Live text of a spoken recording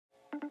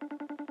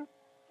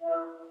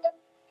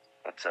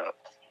What's up?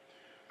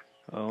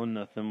 Oh,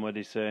 nothing. What'd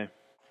he say?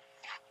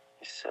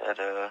 He said,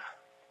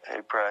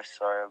 hey, Bryce,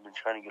 sorry, I've been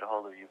trying to get a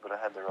hold of you, but I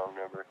had the wrong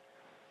number.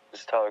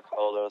 This is Tyler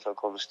Calder with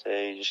Oklahoma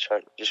State.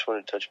 Just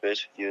wanted to touch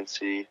base with you and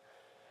see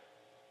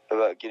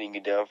about getting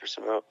you down for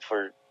some of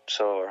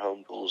our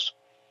home duels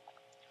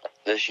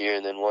this year,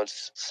 and then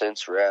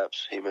since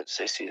wraps, he meant to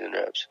say season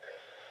wraps,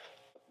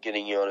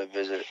 getting you on a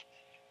visit.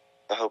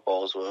 I hope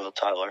all is well,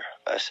 Tyler.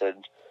 I said,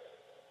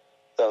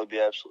 that would be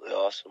absolutely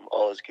awesome.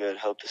 All is good.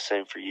 Hope the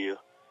same for you.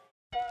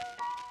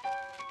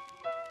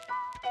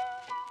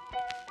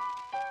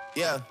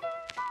 Yeah.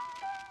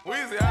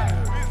 Weezy,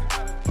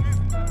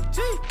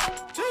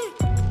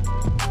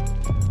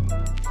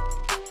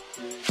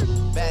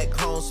 Back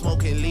home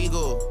smoking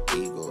legal.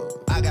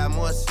 I got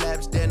more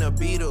slaps than the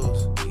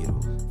Beatles.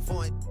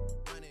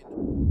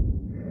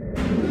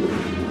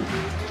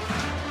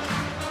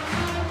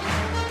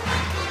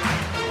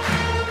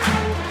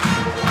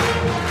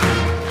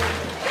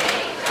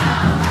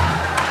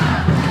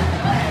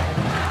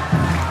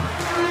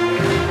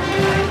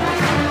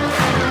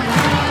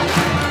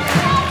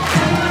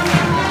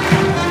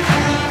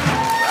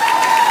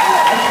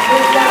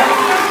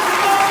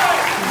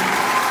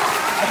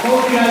 I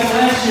told you guys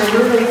last year we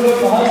were going to put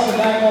the Huskies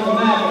back on the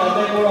map, and I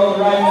think we're on the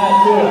right path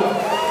to it.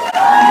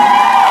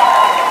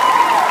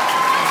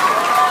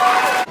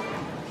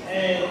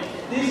 And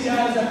these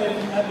guys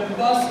have been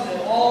busting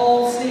it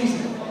all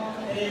season.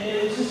 And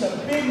it's just a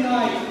big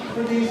night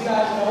for these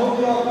guys, and I hope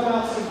you all come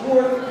out and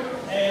support,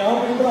 and I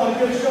hope we put on a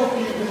good show for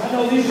you, because I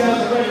know these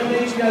guys are ready.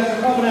 These guys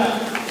are coming out.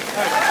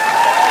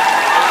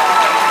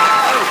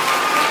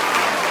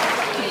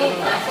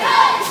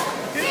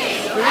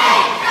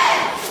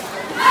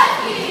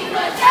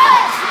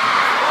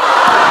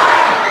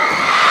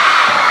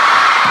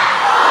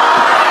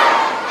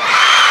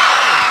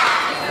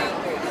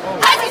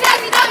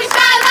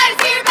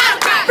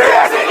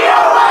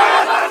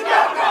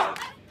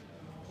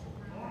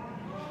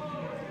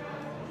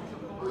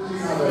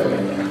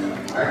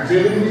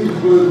 Activities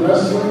include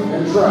wrestling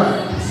and track.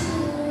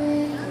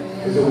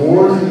 His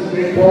awards in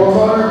state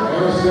qualifier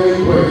and a state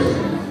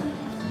placement.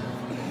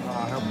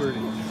 how pretty.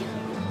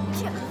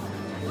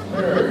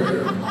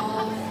 Perrier.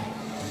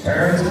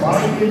 Parents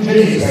Mike and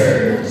Jenny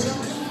Perrier.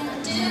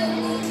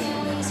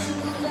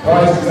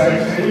 Prizes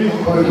activities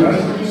include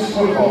wrestling and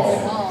football.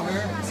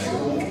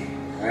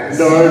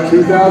 And our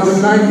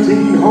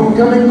 2019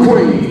 homecoming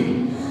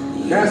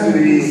queen,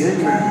 Cassidy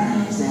Hickman.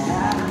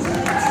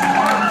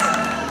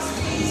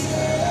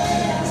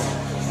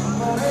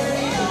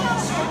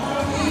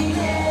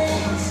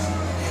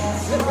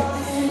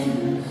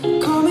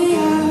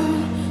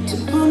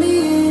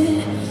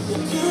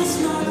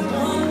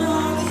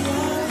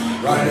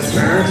 Ryan's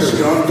parents are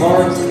John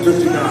Parks and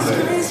Christy Nande.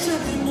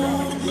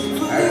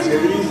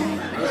 Activities.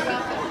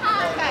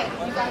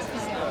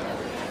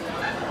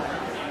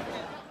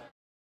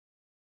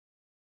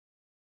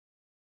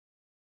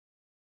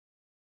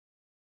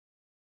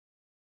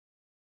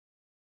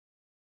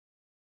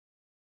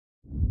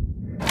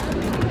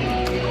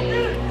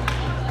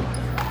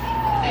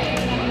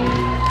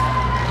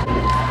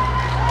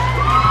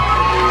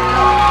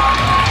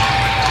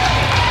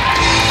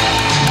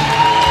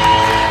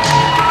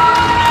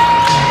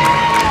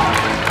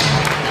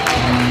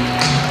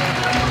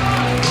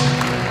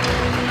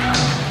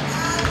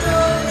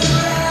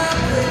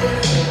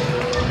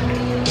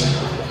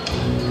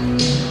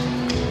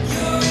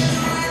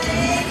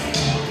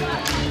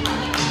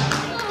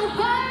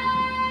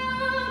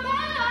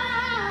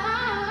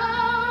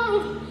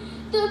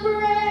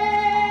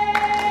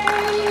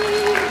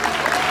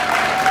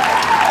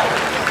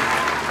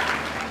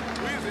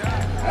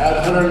 At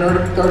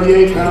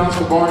 138 pounds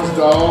for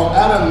Barnsdall,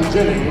 Adam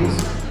Jennings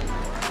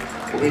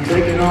will be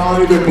taking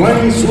on either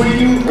Blaine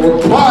Sweden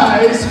or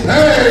Bryce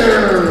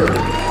Perrier.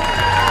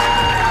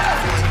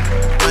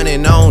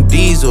 Running on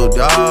diesel,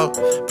 dog.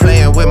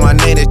 Playing with my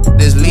name,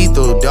 this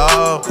lethal,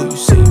 dog. Who you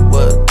see?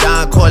 What?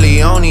 Don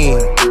Corleone.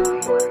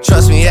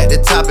 Trust me, at the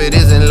top it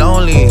isn't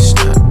lonely.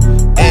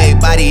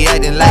 Everybody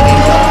acting like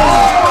they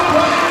don't.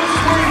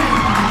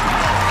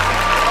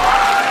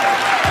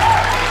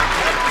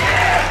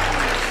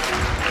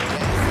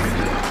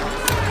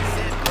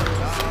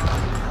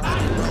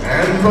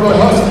 And for the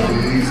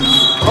Huskies,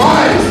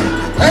 Bryce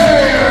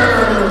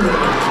Perrier!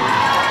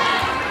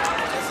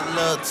 Just a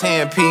little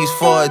 10-piece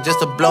for it, just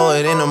to blow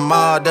it in the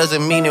mall.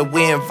 Doesn't mean that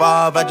we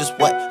involved. I just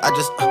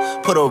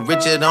put a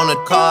Richard on the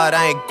card.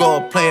 I ain't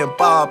go playing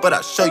ball, but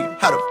I'll show you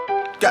how to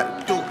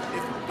gotta do it. If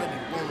you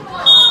really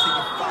want to fall till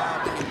you fall,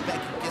 then you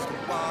back against the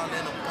wall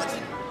and a bunch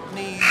of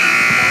knees.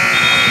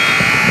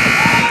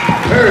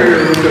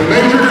 Perrier with the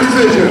major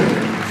decision.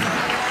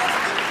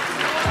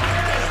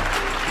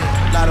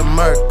 Lot of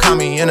murk, caught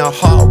me in a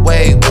hard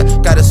way.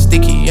 Got a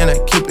sticky and I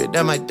keep it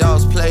at my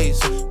dog's place.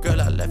 Girl,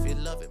 I left you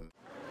loving.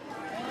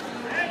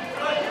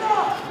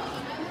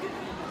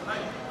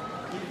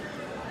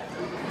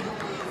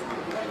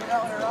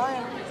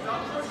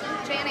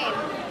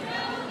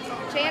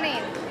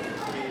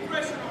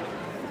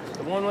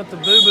 The one with with the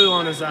boo-boo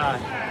on his eye.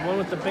 The one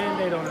with the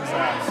Band-Aid on his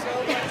eyes.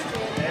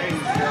 There you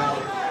go.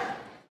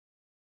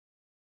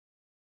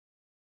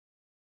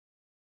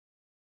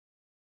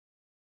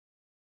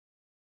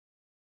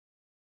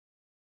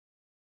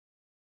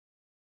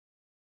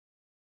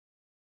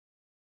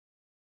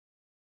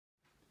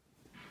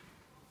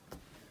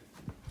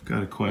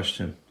 Got a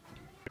question.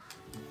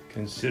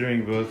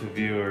 Considering both of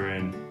you are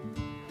in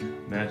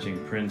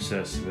matching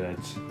princess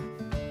vets,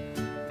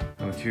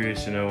 I'm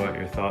curious to know what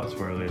your thoughts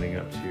were leading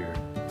up to your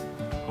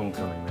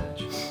homecoming match.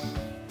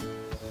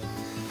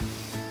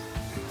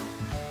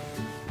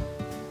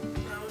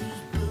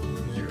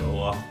 Did your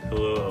Olaf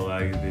pillow allow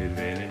you the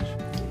advantage?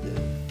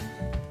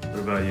 What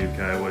about you,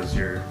 Kai? Was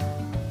your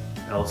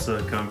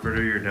Elsa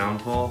comforter your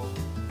downfall?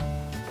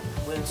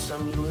 Win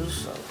some, you lose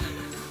some.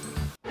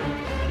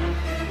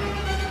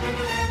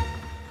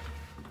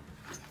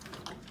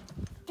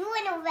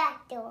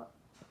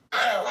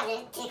 I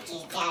want to take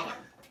you down.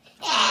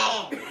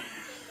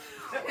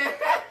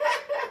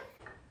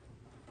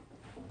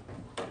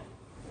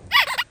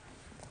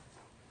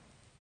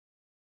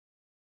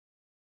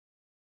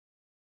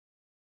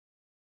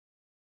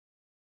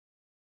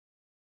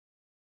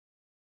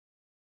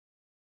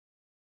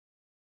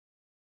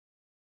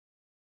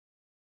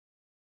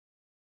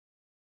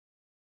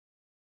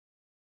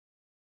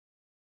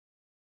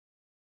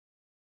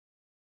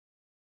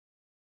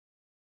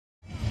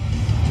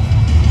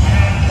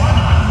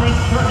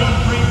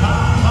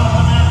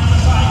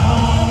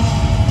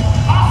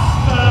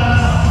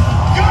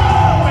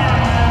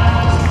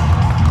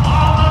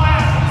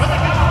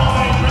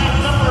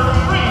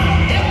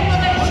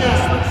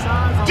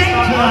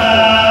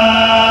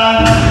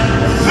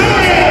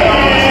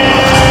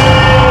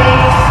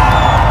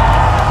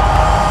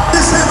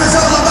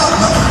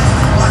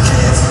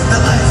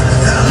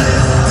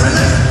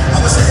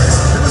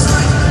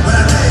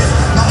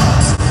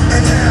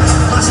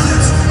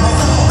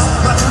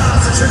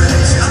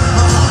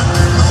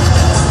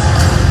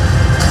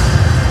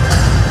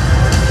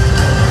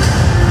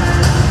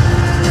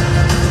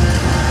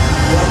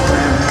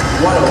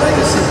 What a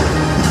legacy.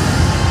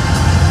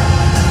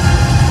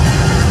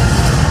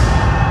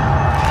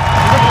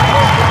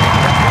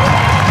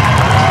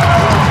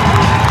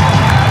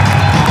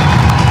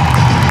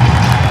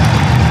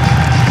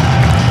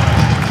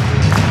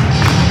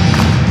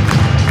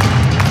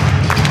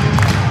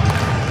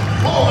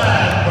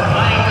 Fullback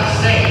behind the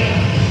state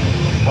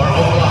for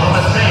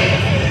Oklahoma State,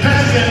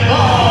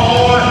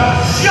 basketball,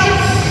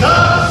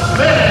 Joseph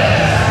Smith.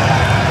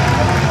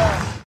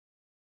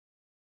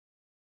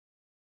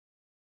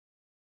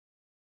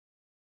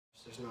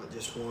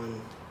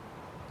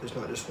 There's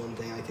not just one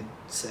thing I could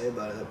say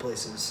about it. That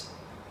place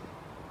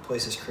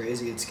is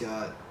crazy. It's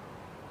got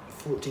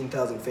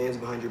 14,000 fans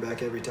behind your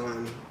back every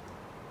time.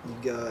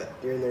 You're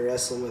in there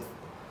wrestling with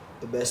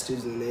the best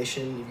dudes in the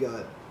nation. You've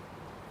got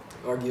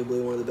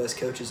arguably one of the best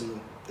coaches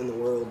in the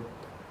world.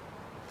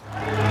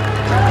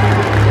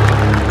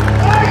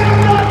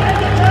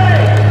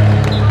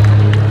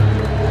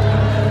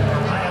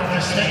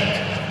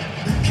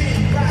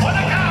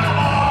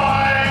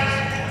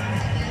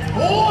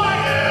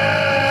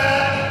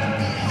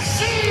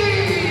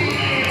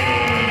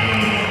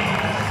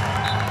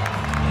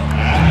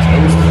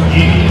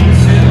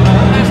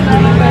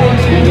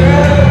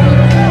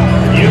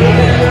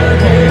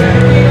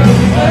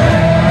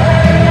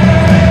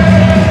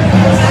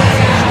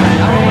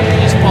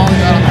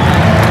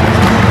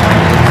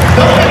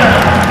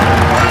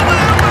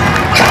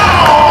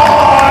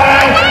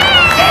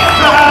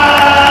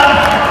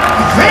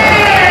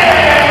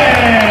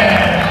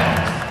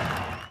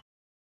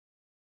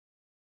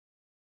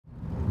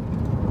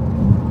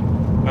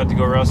 About to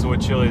go wrestle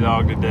with Chili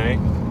Dog today.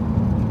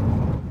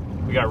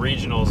 We got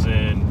regionals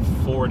in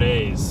 4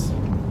 days,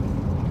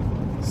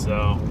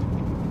 so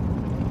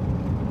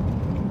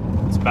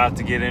it's about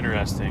to get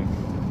interesting.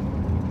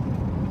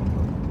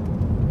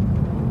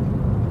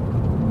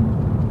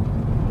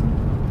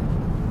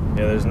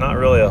 Yeah, there's not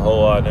really a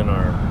whole lot in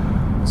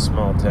our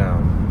small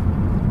town.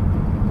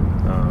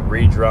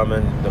 Reed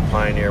Drummond, the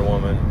Pioneer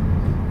Woman,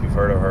 if you've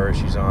heard of her,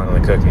 she's on the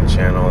cooking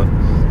channel.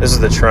 This is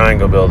the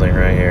Triangle building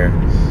right here.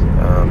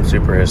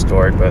 Super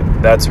historic, but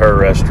that's her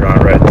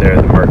restaurant right there,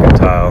 the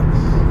Mercantile.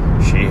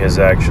 She has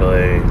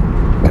actually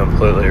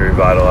completely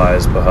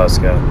revitalized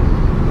Pawhuska,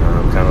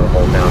 kind of the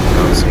whole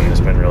downtown scene. It's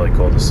been really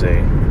cool to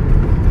see.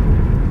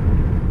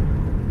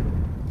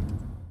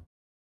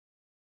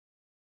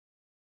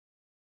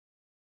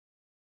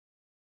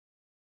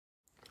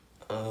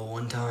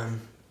 One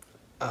time,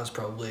 I was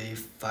probably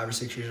 5 or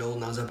 6 years old,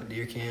 and I was up at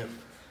deer camp,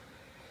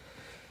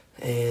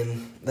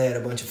 and they had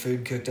a bunch of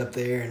food cooked up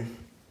there, and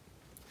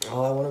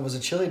all I wanted was a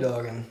chili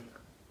dog, and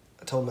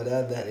I told my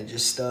dad that, and it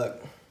just stuck.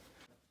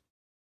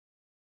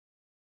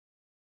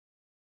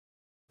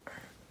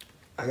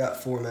 I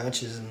got 4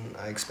 matches, and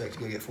I expect to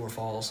go get 4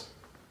 falls.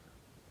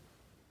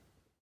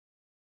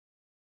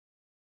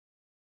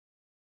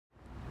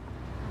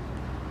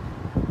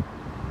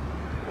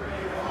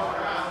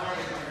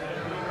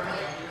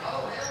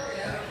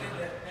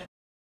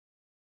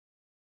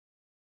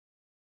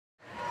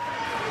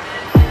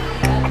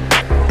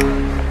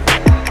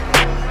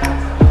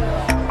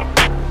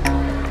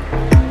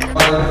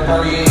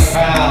 138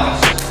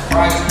 pounds,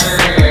 Bryce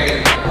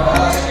Perrier,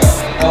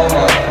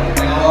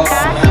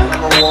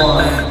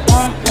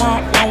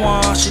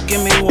 She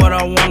give me what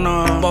I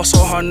wanna. Ball so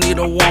hard, need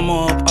a warm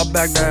up. I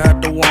back that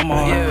at the warm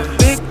up.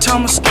 Big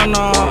time stunner,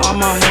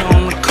 I'm out here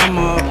on the come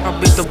up. I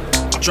beat the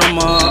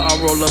drummer, I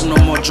roll up, no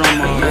more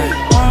drama.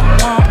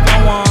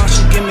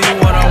 She give me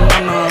what I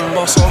wanna.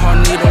 Ball so hard,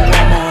 need a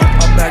warm up.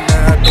 I back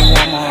that at the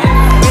warm up.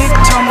 Big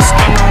time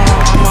stunner,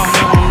 I'm out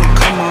here on the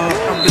come up.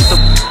 I beat the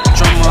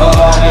drummer,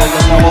 I roll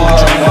up, no more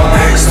drama.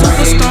 Hey,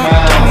 superstar,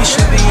 got me,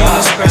 should be in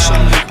a special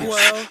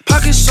Olympics.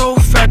 Pocket so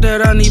fat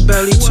that I need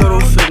belly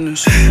total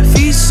fitness.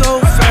 Feet so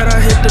fat I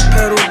hit the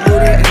pedal, blew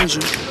the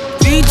engine.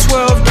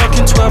 V12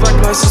 ducking 12 like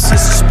license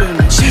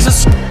suspended. She's a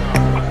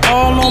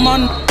all on my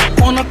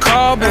on a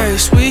carb, hey,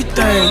 sweet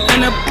thing,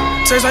 and it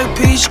tastes like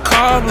peach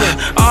cobbler.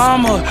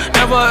 I'ma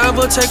never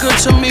ever take her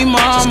to me,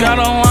 mama. Just got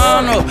a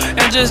line up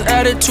and just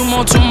added 2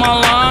 more to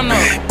my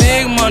lineup.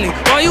 Big money,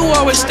 why you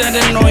always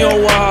standing on your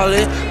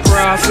wallet?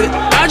 Profit,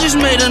 I just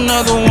made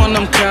another one,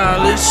 I'm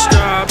college.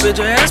 Stop it,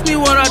 they ask me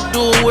what I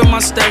do with my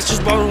stacks.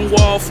 Just bought a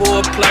wall for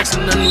a plaques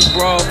and a new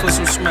bra for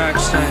some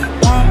smacks.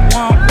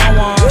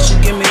 She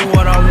give me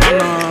what I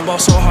wanna. Ball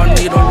so hard,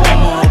 need a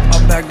warm up. I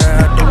back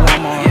that at the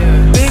warm up.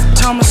 Big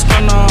time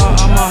stunner,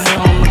 I'm out here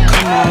on the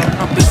come up.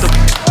 I beat the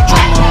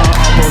drummer,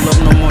 I roll up,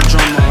 no more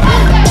drama.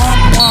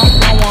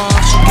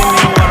 She give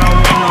me what I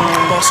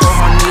wanna. Ball so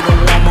hard, need a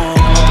warm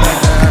up. I back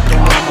that at the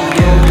warm up.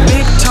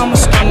 Big time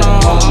stunner,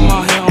 I'm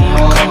out here on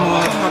the come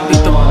up. I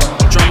beat the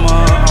drummer,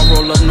 I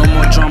roll up, no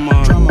more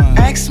drama.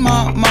 Ask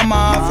my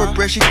mama for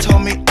bread, she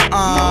told me,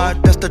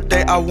 that's the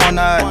day I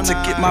wanna to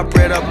get my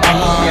bread up,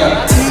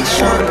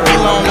 T-shirt,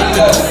 belong,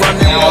 the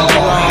running won't be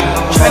long.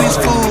 Chinese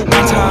food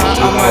one time,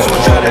 I might as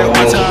well try that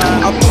one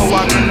time. I pull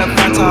out in the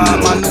Fanta,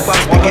 my new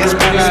box begins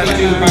Spanish.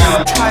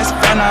 Twice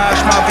Spanish,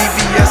 my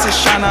VVS is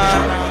Shana.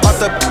 Bought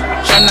the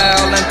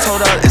Chanel and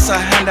told her it's a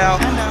handout.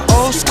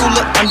 Old school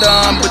look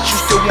undone, but you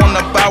still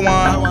wanna buy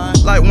one.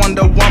 Like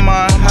Wonder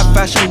Woman, high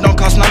fashion don't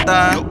cost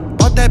nothing.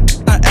 Bought that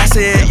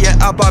acid, yeah,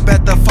 I bought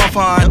back the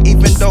fun.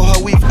 Even though her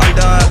weave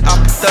undone, I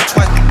put the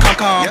twice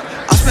come.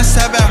 I spent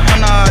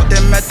 700,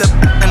 then met the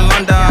in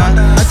London.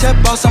 I just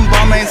bought some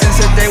Balmains and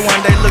said they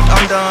one day looked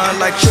undone.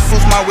 Like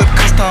triples, my whip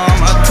custom.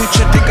 A 2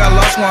 chick think I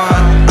lost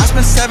one. I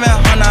spent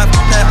 700,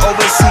 then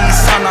overseas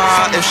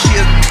sauna. If she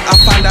is, I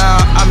find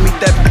out, I meet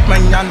that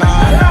mañana.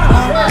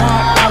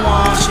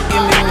 She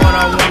give me what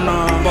I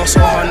wanna. Ball so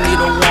hard, need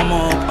a warm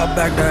up. I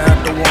back that at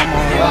the warm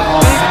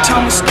up. Big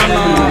time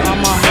stunner,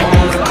 I'm out here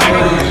on the come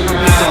up.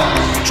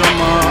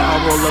 Drummer, I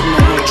roll up, no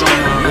more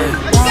drama.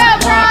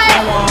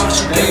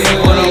 She give me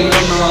what I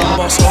wanna.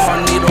 Ball so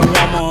hard, need a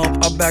warm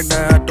up. I back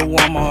that at the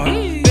warm up.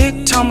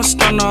 Big time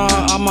stunner,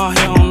 I'm out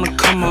here on the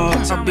come up.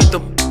 I beat the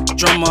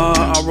drummer,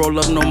 I roll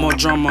up, no more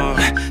drama.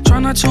 Try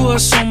not to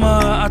assume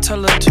her, I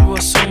tell her to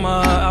assume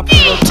her. I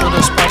pull up to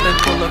the spot, they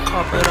pull the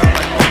carpet out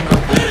like Wana.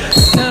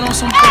 Head on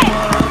some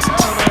pumas,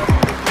 tell her to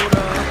put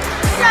up.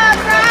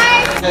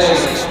 Hey,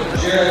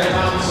 Jared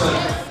Thompson.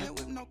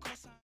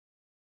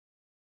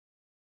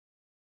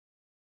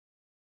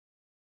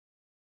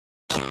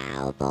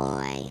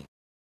 Cowboy.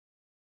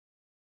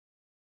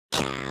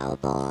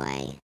 Cowboy.